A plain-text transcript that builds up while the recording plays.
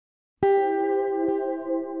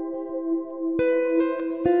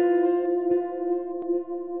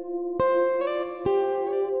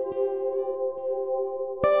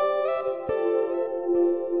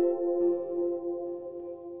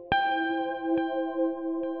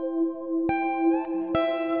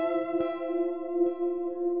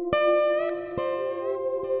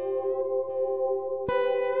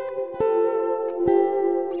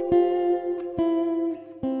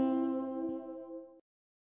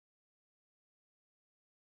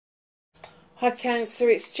Hi Cancer,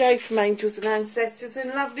 it's Jo from Angels and Ancestors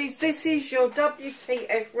and Lovelies. This is your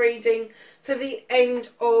WTF reading for the end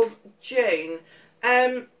of June.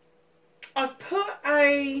 I've put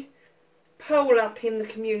a poll up in the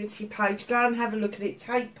community page. Go and have a look at it.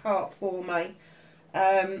 Take part for me.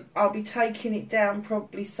 I'll be taking it down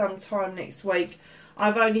probably sometime next week.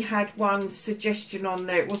 I've only had one suggestion on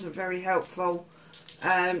there. It wasn't very helpful.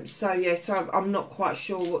 So yes, I'm not quite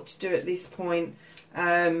sure what to do at this point.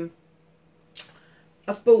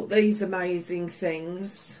 I've bought these amazing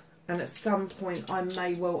things, and at some point I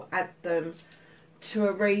may well add them to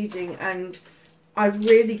a reading. And I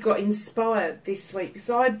really got inspired this week because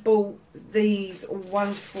I bought these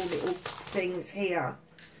wonderful little things here,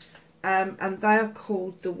 and they are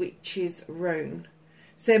called the Witch's Rune.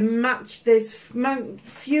 So there's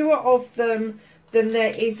fewer of them than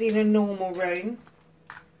there is in a normal rune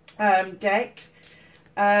deck.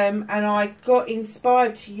 And I got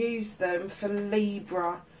inspired to use them for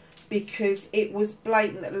Libra because it was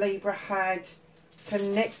blatant that Libra had for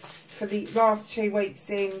the last 2 weeks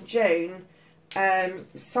in June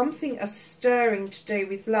something stirring to do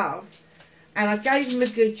with love, and I gave them a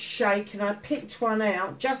good shake and I picked one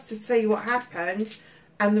out just to see what happened,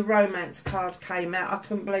 and the romance card came out. I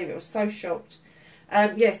couldn't believe it. I was so shocked.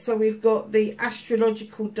 Yes, so we've got the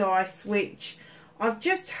astrological dice, which I've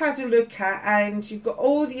just had a look at, and you've got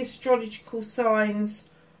all the astrological signs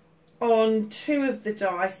on 2 of the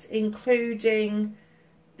dice, including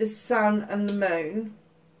the sun and the moon.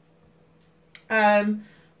 And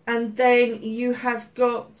then you have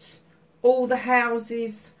got all the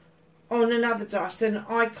houses on another dice. And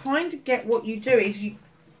I kind of get what you do is you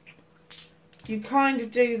kind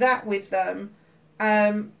of do that with them.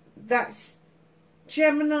 That's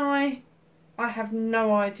Gemini. I have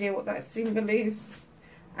no idea what that symbol is,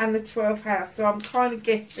 and the 12th house. So I'm kind of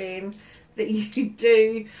guessing that you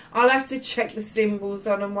do. I'll have to check the symbols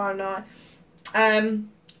on them, won't I?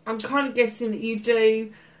 I'm kind of guessing that you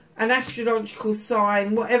do an astrological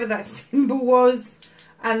sign, whatever that symbol was,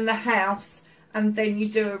 and the house, and then you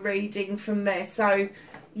do a reading from there. So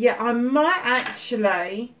yeah, I might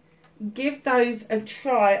actually give those a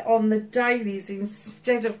try on the dailies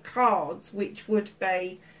instead of cards, which would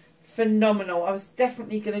be phenomenal. I was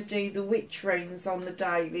definitely going to do the witch runes on the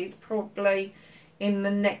dailies probably in the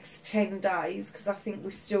next 10 days because I think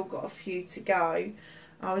we've still got a few to go.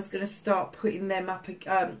 I was going to start putting them up,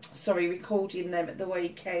 recording them at the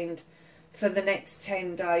weekend for the next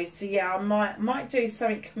 10 days. So yeah, I might do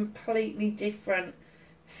something completely different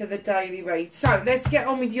for the daily read. So let's get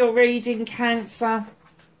on with your reading, Cancer.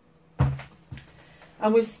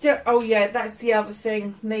 And we're still, oh yeah, that's the other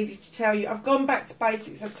thing needed to tell you. I've gone back to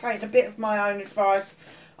basics. I've taken a bit of my own advice.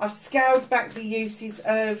 I've scaled back the uses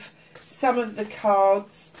of some of the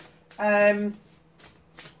cards. And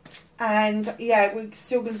yeah, we're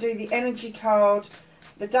still going to do the energy card,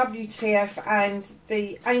 the WTF, and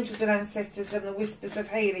the Angels and Ancestors and the Whispers of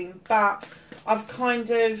Healing. But I've kind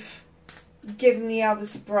of given the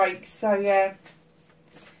others a break. So yeah.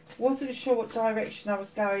 Wasn't sure what direction I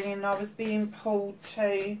was going in. I was being pulled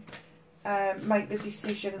to make the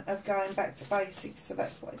decision of going back to basics, so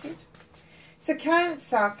that's what I did. So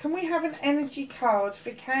Cancer, can we have an energy card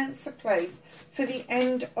for Cancer, please, for the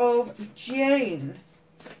end of June?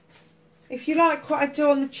 If you like what I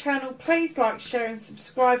do on the channel, please like, share and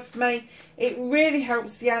subscribe for me. It really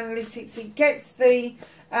helps the analytics. It gets the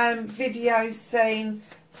videos seen,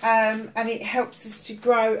 and it helps us to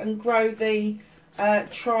grow the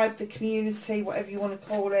tribe, the community, whatever you want to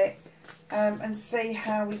call it, and see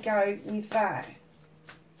how we go with that.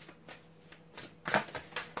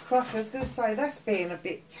 Crikey, I was going to say that's being a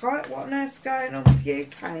bit tight. What on earth's going on with you,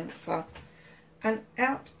 Cancer? And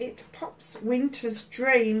out it pops. Winter's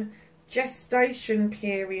Dream, gestation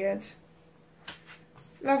period.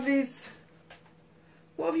 Lovelies,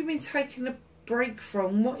 what have you been taking a break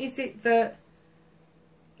from? What is it that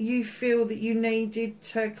you feel that you needed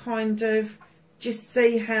to kind of just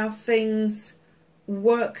see how things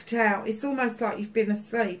worked out? It's almost like you've been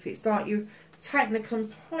asleep. It's like you've taken a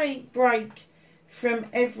complete break from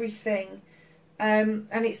everything, and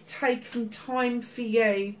it's taken time for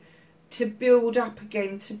you to build up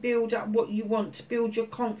again, to build up what you want, to build your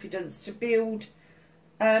confidence, to build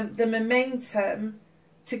the momentum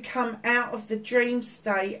to come out of the dream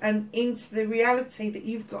state and into the reality that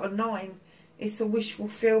you've got a 9. It's a wish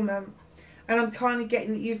fulfillment. And I'm kind of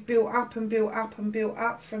getting that you've built up and built up and built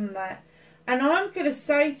up from that. And I'm going to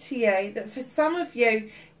say to you that for some of you,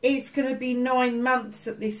 it's going to be 9 months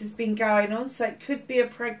that this has been going on. So it could be a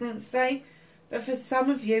pregnancy. But for some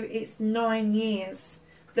of you, it's 9 years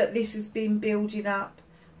that this has been building up,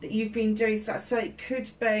 that you've been doing so. So it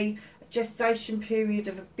could be gestation period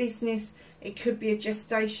of a business. It could be a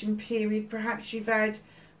gestation period. Perhaps you've had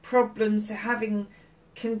problems having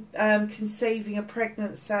conceiving a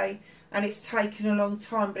pregnancy and it's taken a long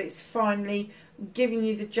time, but it's finally giving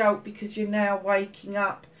you the jolt because you're now waking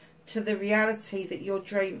up to the reality that your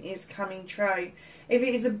dream is coming true. If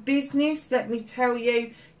it is a business, let me tell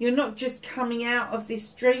you, you're not just coming out of this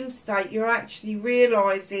dream state, you're actually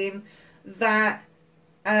realising that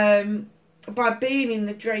by being in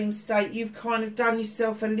the dream state, you've kind of done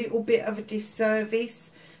yourself a little bit of a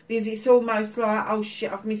disservice, because it's almost like, oh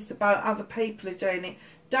shit, I've missed the boat, other people are doing it.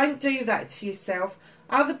 Don't do that to yourself.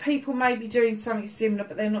 Other people may be doing something similar,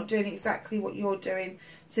 but they're not doing exactly what you're doing.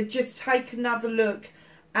 So just take another look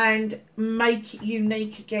and make it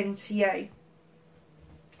unique again to you.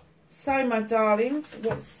 So, my darlings,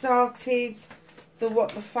 what started the what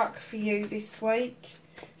the fuck for you this week?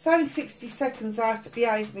 It's only 60 seconds. I have to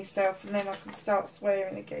behave myself and then I can start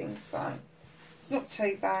swearing again. So, it's not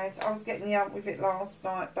too bad. I was getting the ump with it last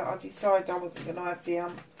night, but I decided I wasn't going to have the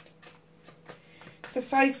ump. So,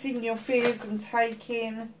 facing your fears and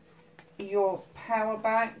taking your power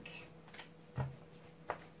back.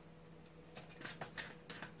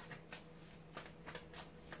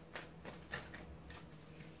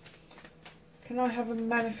 Can I have a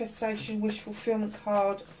manifestation wish fulfillment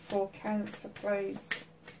card for Cancer, please?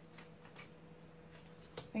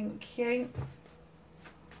 Thank you.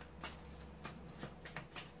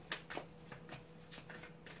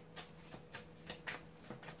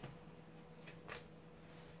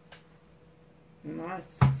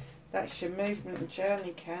 Nice. That's your movement and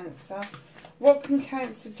journey, Cancer. What can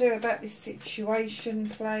Cancer do about this situation,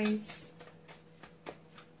 please?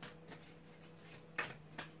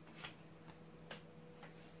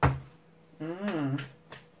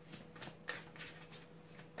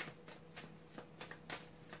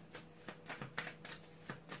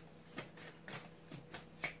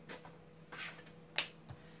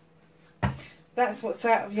 That's what's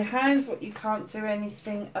out of your hands, what you can't do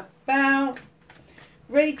anything about.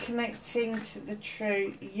 Reconnecting to the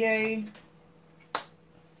true you.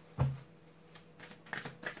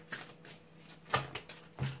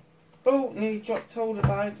 Oh, nearly dropped all of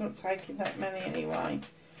those. Not taking that many anyway.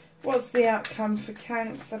 What's the outcome for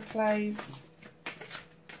Cancer, please?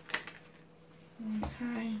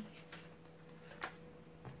 Okay.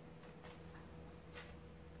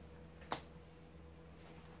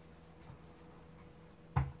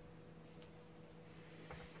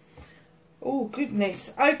 Oh,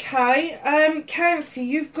 goodness. Okay. Cancer,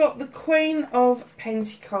 you've got the Queen of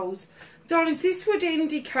Pentacles. Darlings, this would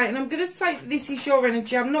indicate, and I'm going to say that this is your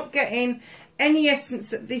energy. I'm not getting any essence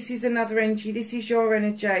that this is another energy. This is your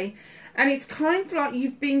energy. And it's kind of like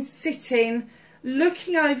you've been sitting,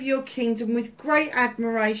 looking over your kingdom with great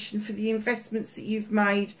admiration for the investments that you've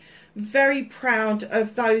made. Very proud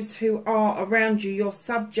of those who are around you, your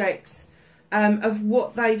subjects, of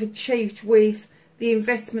what they've achieved with the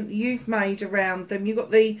investment that you've made around them. You've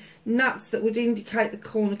got the nuts that would indicate the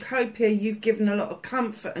cornucopia. You've given a lot of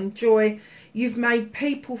comfort and joy. You've made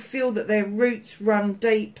people feel that their roots run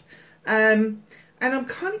deep. And I'm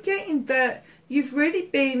kind of getting that you've really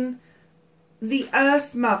been the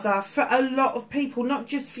earth mother for a lot of people, not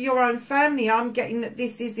just for your own family. I'm getting that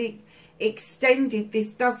this is extended.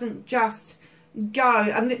 This doesn't just go.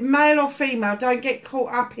 And male or female, don't get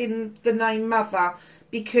caught up in the name mother,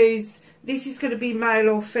 because this is going to be male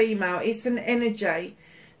or female. It's an energy.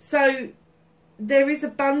 So there is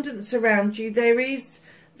abundance around you. There is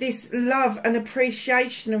this love and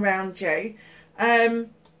appreciation around you.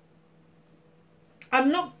 I'm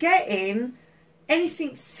not getting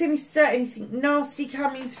anything sinister, anything nasty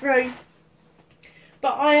coming through.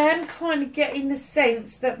 But I am kind of getting the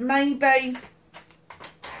sense that maybe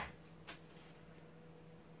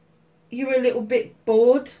you're a little bit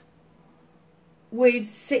bored with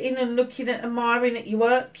sitting and looking at, admiring at your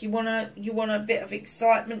work. You want a bit of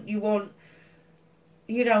excitement. You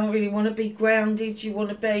don't really want to be grounded. You want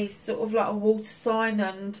to be sort of like a water sign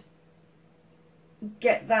and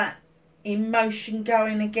get that emotion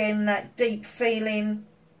going again, that deep feeling.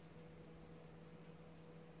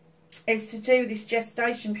 It's to do with this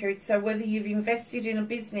gestation period. So whether you've invested in a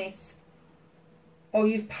business or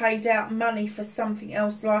you've paid out money for something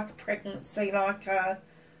else, like a pregnancy, like a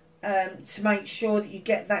to make sure that you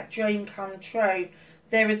get that dream come true,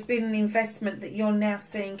 there has been an investment that you're now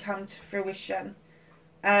seeing come to fruition.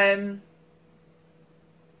 The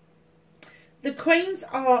queens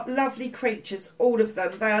are lovely creatures, all of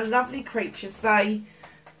them. They are lovely creatures. They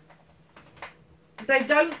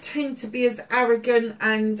don't tend to be as arrogant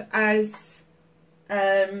and as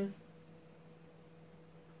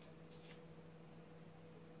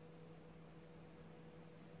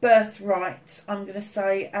birthright, I'm going to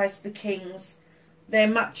say, as the kings. They're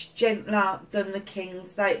much gentler than the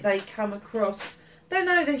kings. They come across, they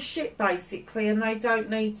know their shit basically, and they don't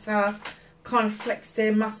need to kind of flex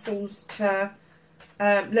their muscles to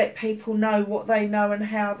let people know what they know and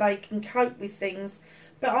how they can cope with things.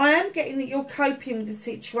 But I am getting that you're coping with the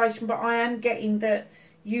situation, but I am getting that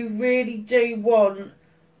you really do want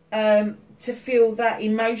to feel that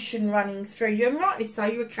emotion running through you. And rightly so,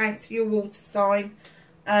 you're a Cancer, you're a water sign.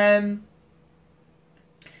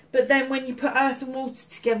 But then when you put earth and water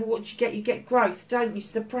together, what do you get? You get growth, don't you?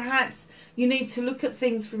 So perhaps you need to look at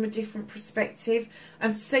things from a different perspective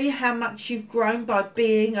and see how much you've grown by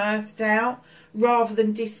being earthed out, rather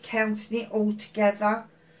than discounting it altogether.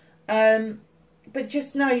 But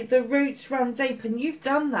just know the roots run deep, and you've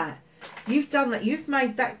done that. You've done that. You've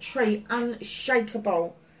made that tree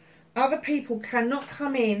unshakable. Other people cannot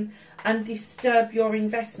come in and disturb your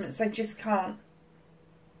investments. They just can't.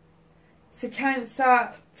 So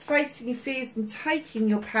Cancer, facing your fears and taking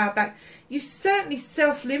your power back. You've certainly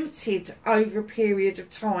self-limited over a period of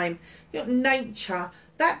time. You've got nature.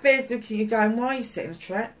 That bear's looking at you going, why are you setting a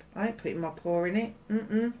trap? I ain't putting my paw in it.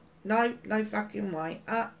 No, no fucking way.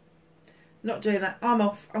 Not doing that. I'm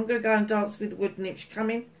off. I'm going to go and dance with the wood nymphs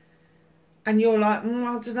coming. And you're like,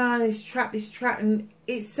 I don't know, this trap. And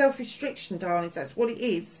it's self-restriction, darlings. That's what it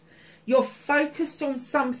is. You're focused on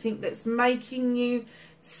something that's making you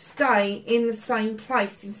stay in the same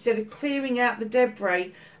place instead of clearing out the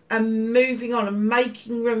debris and moving on and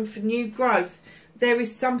making room for new growth. There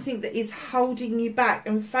is something that is holding you back,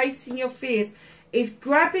 and facing your fears is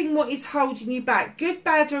grabbing what is holding you back, good,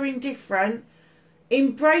 bad or indifferent,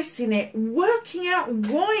 embracing it, working out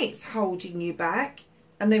why it's holding you back,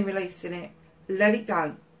 and then releasing it. Let it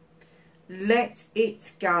go. Let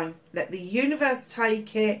it go. Let the universe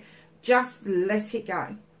take it. Just let it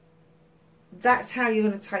go. That's how you're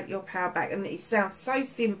going to take your power back. And it sounds so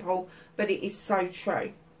simple, but it is so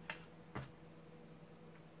true.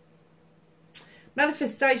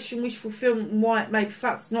 Manifestation, wish fulfillment, and why it may be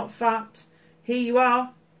fucked, not fucked. Here you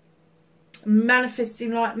are,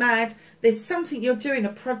 manifesting like mad. There's something you're doing, a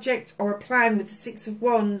project or a plan with the Six of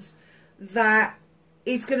Wands, that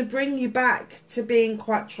is going to bring you back to being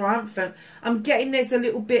quite triumphant. I'm getting there's a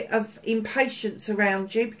little bit of impatience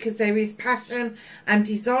around you, because there is passion and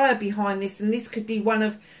desire behind this, and this could be one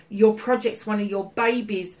of your projects, one of your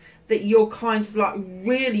babies that you're kind of like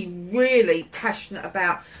really, really passionate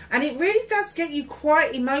about. And it really does get you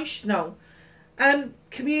quite emotional.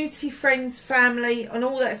 Community, friends, family and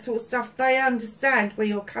all that sort of stuff, they understand where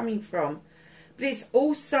you're coming from. But it's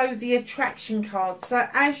also the attraction card. So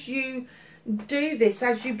as you do this,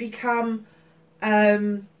 as you become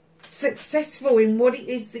successful in what it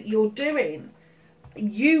is that you're doing,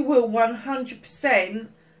 you will 100%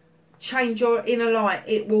 change your inner light.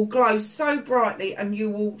 It will glow so brightly, and you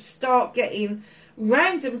will start getting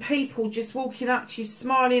random people just walking up to you,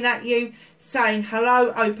 smiling at you, saying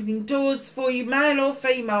hello, opening doors for you, male or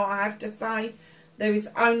female. I have to say, there is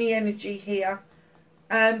only energy here.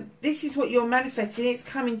 This is what you're manifesting. It's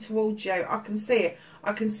coming towards you. I can see it.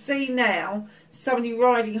 I can see now somebody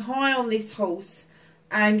riding high on this horse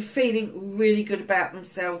and feeling really good about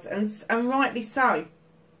themselves, and rightly so.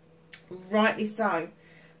 Rightly so.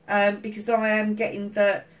 Because I am getting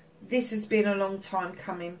that this has been a long time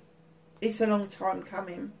coming. It's a long time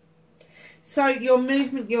coming. So your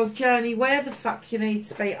movement, your journey, where the fuck you need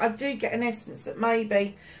to be. I do get an essence that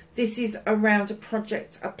maybe this is around a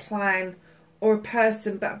project, a plan, or a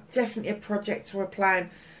person, but definitely a project or a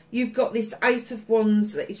plan. You've got this Ace of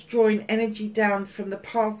Wands that is drawing energy down from the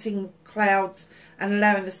parting clouds and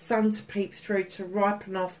allowing the sun to peep through to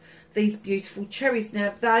ripen off these beautiful cherries.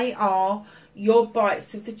 Now, they are your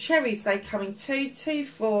bites of the cherries. They come in 2, 2,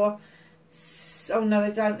 4. Oh, no,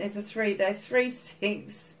 they don't. There's a 3 there. 3,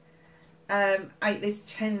 6, 8. There's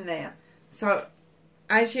 10 there. So,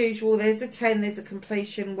 as usual, there's a 10. There's a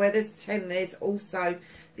completion. Where there's a 10, there's also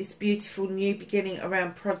this beautiful new beginning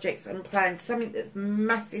around projects and plans. Something that's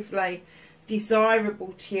massively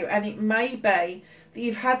desirable to you. And it may be that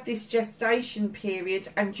you've had this gestation period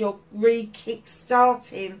and you're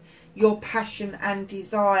re-kick-starting your passion and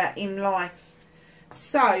desire in life.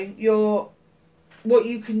 So what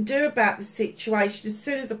you can do about the situation, as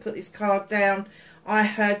soon as I put this card down, I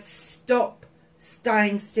heard stop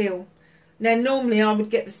staying still. Now normally I would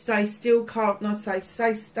get the stay still card and I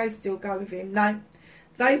say stay still, go with him. No,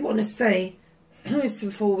 they want to see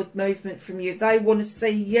some forward movement from you. They want to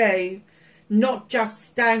see you not just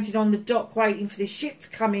standing on the dock waiting for the ship to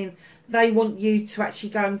come in. They want you to actually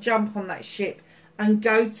go and jump on that ship and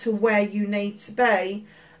go to where you need to be.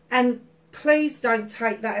 And Please don't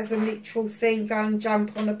take that as a literal thing. Go and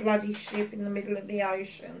jump on a bloody ship in the middle of the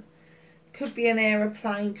ocean. Could be an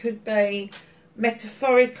aeroplane, could be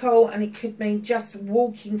metaphorical, and it could mean just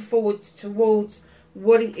walking forwards towards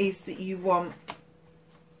what it is that you want.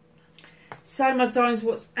 So, my darlings,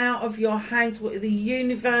 what's out of your hands, what the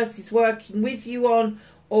universe is working with you on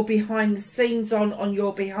or behind the scenes on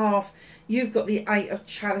your behalf. You've got the 8 of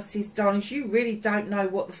Chalices, darlings. You really don't know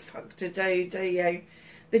what the fuck to do you?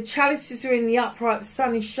 The Chalices are in the upright, the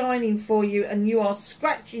sun is shining for you, and you are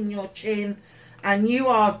scratching your chin, and you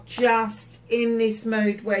are just in this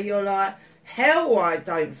mood where you're like, hell, I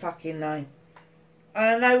don't fucking know.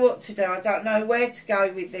 I don't know what to do. I don't know where to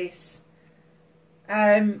go with this.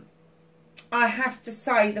 I have to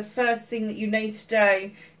say, the first thing that you need to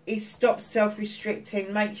do is stop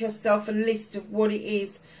self-restricting. Make yourself a list of what it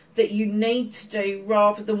is that you need to do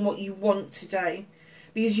rather than what you want to do.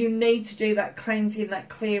 Because you need to do that cleansing, that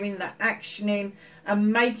clearing, that actioning,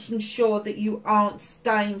 and making sure that you aren't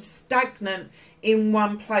staying stagnant in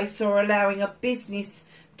one place or allowing a business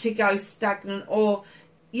to go stagnant. Or,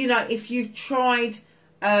 you know, if you've tried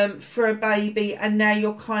for a baby and now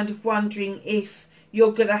you're kind of wondering if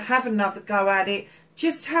you're going to have another go at it,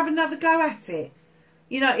 just have another go at it.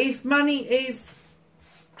 You know, if money is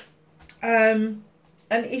an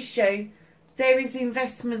issue, there is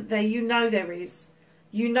investment there. You know there is.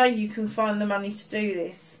 You know you can find the money to do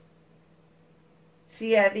this. So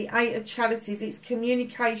yeah, the 8 of Chalices, it's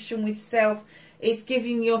communication with self. It's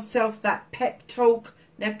giving yourself that pep talk.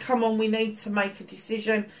 Now come on, we need to make a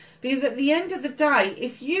decision. Because at the end of the day,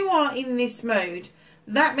 if you are in this mood,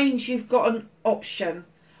 that means you've got an option.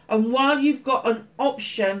 And while you've got an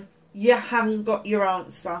option, you haven't got your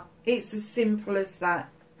answer. It's as simple as that.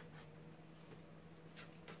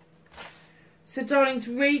 So, darlings,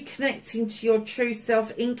 reconnecting to your true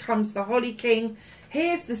self. In comes the Holly King.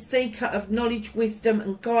 Here's the seeker of knowledge, wisdom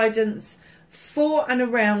and guidance for and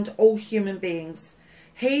around all human beings.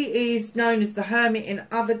 He is known as the Hermit in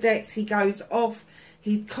other decks. He goes off.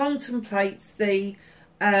 He contemplates the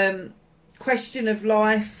question of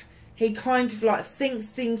life. He kind of like thinks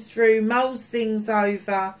things through, mulls things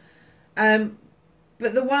over. But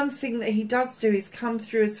the one thing that he does do is come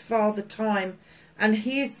through as Father Time. And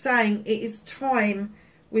he is saying it is time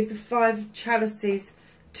with the 5 of Chalices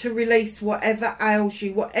to release whatever ails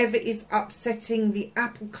you, whatever is upsetting the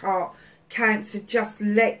apple cart, Cancer. Just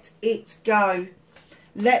let it go.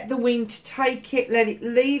 Let the wind take it. Let it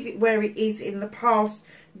leave it where it is in the past.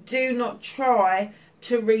 Do not try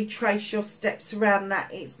to retrace your steps around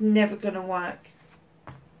that. It's never going to work.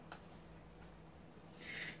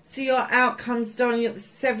 So your outcomes, darling, at the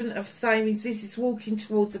 7 of Thames. This is walking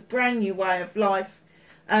towards a brand new way of life.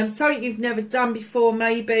 Something you've never done before,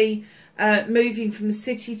 maybe moving from the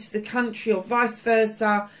city to the country or vice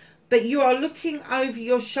versa. But you are looking over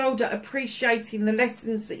your shoulder, appreciating the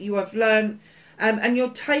lessons that you have learned. And you're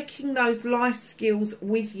taking those life skills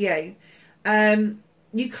with you.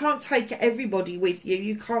 You can't take everybody with you.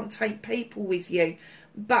 You can't take people with you.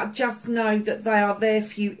 But just know that they are there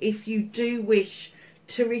for you if you do wish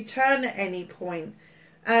to return at any point.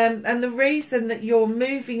 And the reason that you're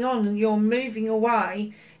moving on and you're moving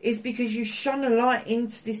away is because you shone a light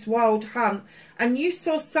into this wild hunt and you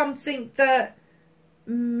saw something that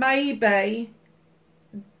maybe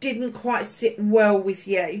didn't quite sit well with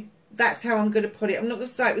you. That's how I'm going to put it. I'm not going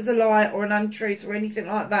to say it was a lie or an untruth or anything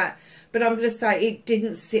like that, but I'm going to say it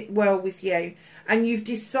didn't sit well with you. And you've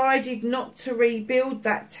decided not to rebuild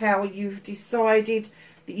that tower. You've decided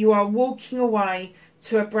that you are walking away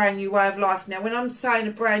to a brand new way of life. Now, when I'm saying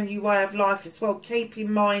a brand new way of life as well, keep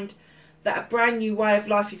in mind that a brand new way of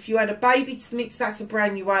life, if you had a baby to mix, that's a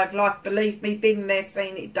brand new way of life. Believe me, been there,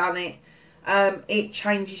 seen it, done it. It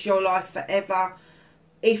changes your life forever.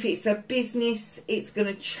 If it's a business, it's going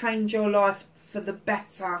to change your life for the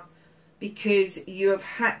better because you have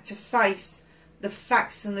had to face the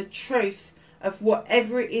facts and the truth of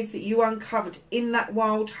whatever it is that you uncovered in that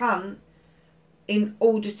wild hunt in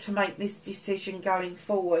order to make this decision going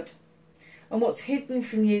forward. And what's hidden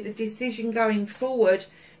from you, the decision going forward,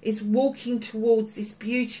 is walking towards this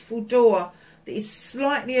beautiful door that is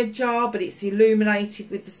slightly ajar, but it's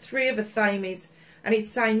illuminated with the 3 of Athames, and it's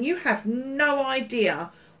saying you have no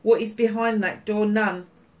idea what is behind that door, none.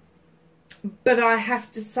 But I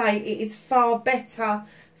have to say it is far better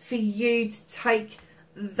for you to take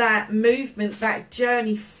that movement, that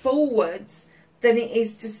journey forwards, than it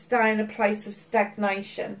is to stay in a place of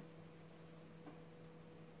stagnation.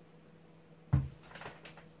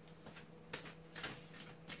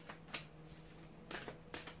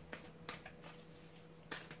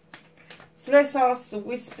 So let's ask the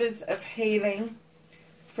whispers of healing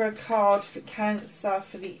for a card for Cancer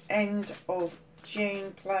for the end of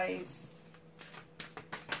June, please.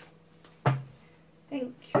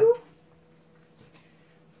 Thank you.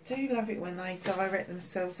 Do love it when they direct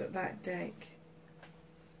themselves at that deck.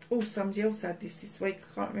 Oh, somebody else had this week.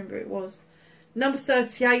 I can't remember who it was. Number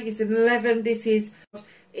 38 is an 11. It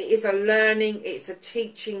is a learning, it's a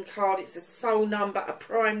teaching card, it's a soul number, a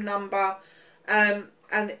prime number, and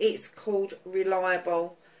it's called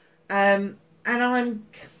Reliable. And I'm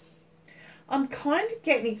kind of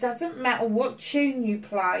getting, it doesn't matter what tune you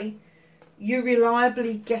play, you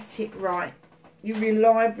reliably get it right. You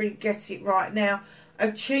reliably get it right. Now,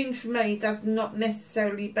 a tune for me does not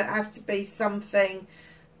necessarily but have to be something,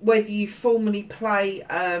 whether you formally play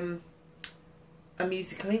a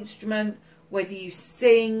musical instrument, whether you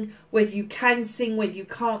sing, whether you can sing, whether you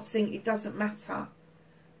can't sing, it doesn't matter.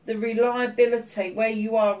 The reliability, where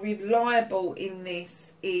you are reliable in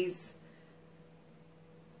this, is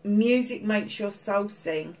music makes your soul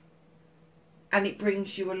sing and it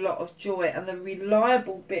brings you a lot of joy. And the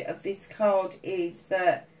reliable bit of this card is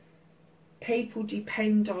that people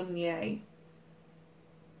depend on you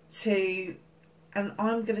to, and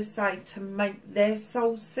I'm going to say, to make their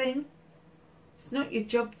soul sing. It's not your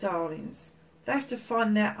job, darlings. They have to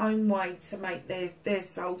find their own way to make their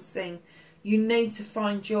soul sing. You need to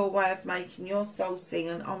find your way of making your soul sing,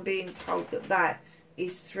 and I'm being told that that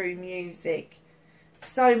is through music.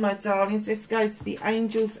 So, my darlings, let's go to the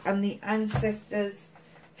angels and the ancestors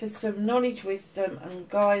for some knowledge, wisdom and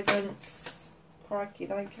guidance. Crikey,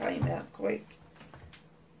 they came out quick.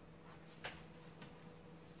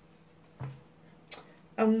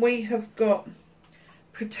 And we have got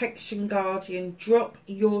Protection Guardian. Drop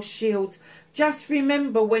your shields. Just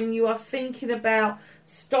remember, when you are thinking about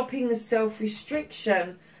stopping the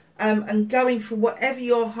self-restriction and going for whatever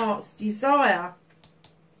your heart's desire,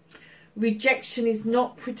 rejection is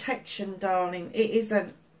not protection, darling. It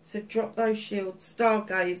isn't. So drop those shields.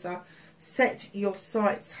 Stargazer, set your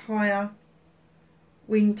sights higher.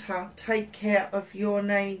 Winter, take care of your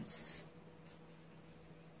needs.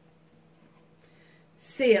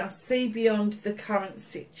 Seer, see beyond the current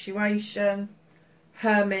situation.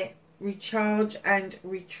 Hermit, recharge and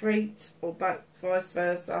retreat, or vice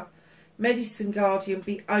versa. Medicine Guardian,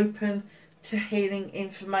 be open to healing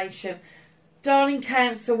information. Darling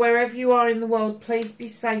Cancer, wherever you are in the world, please be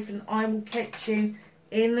safe, and I will catch you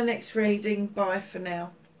in the next reading. Bye for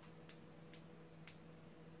now.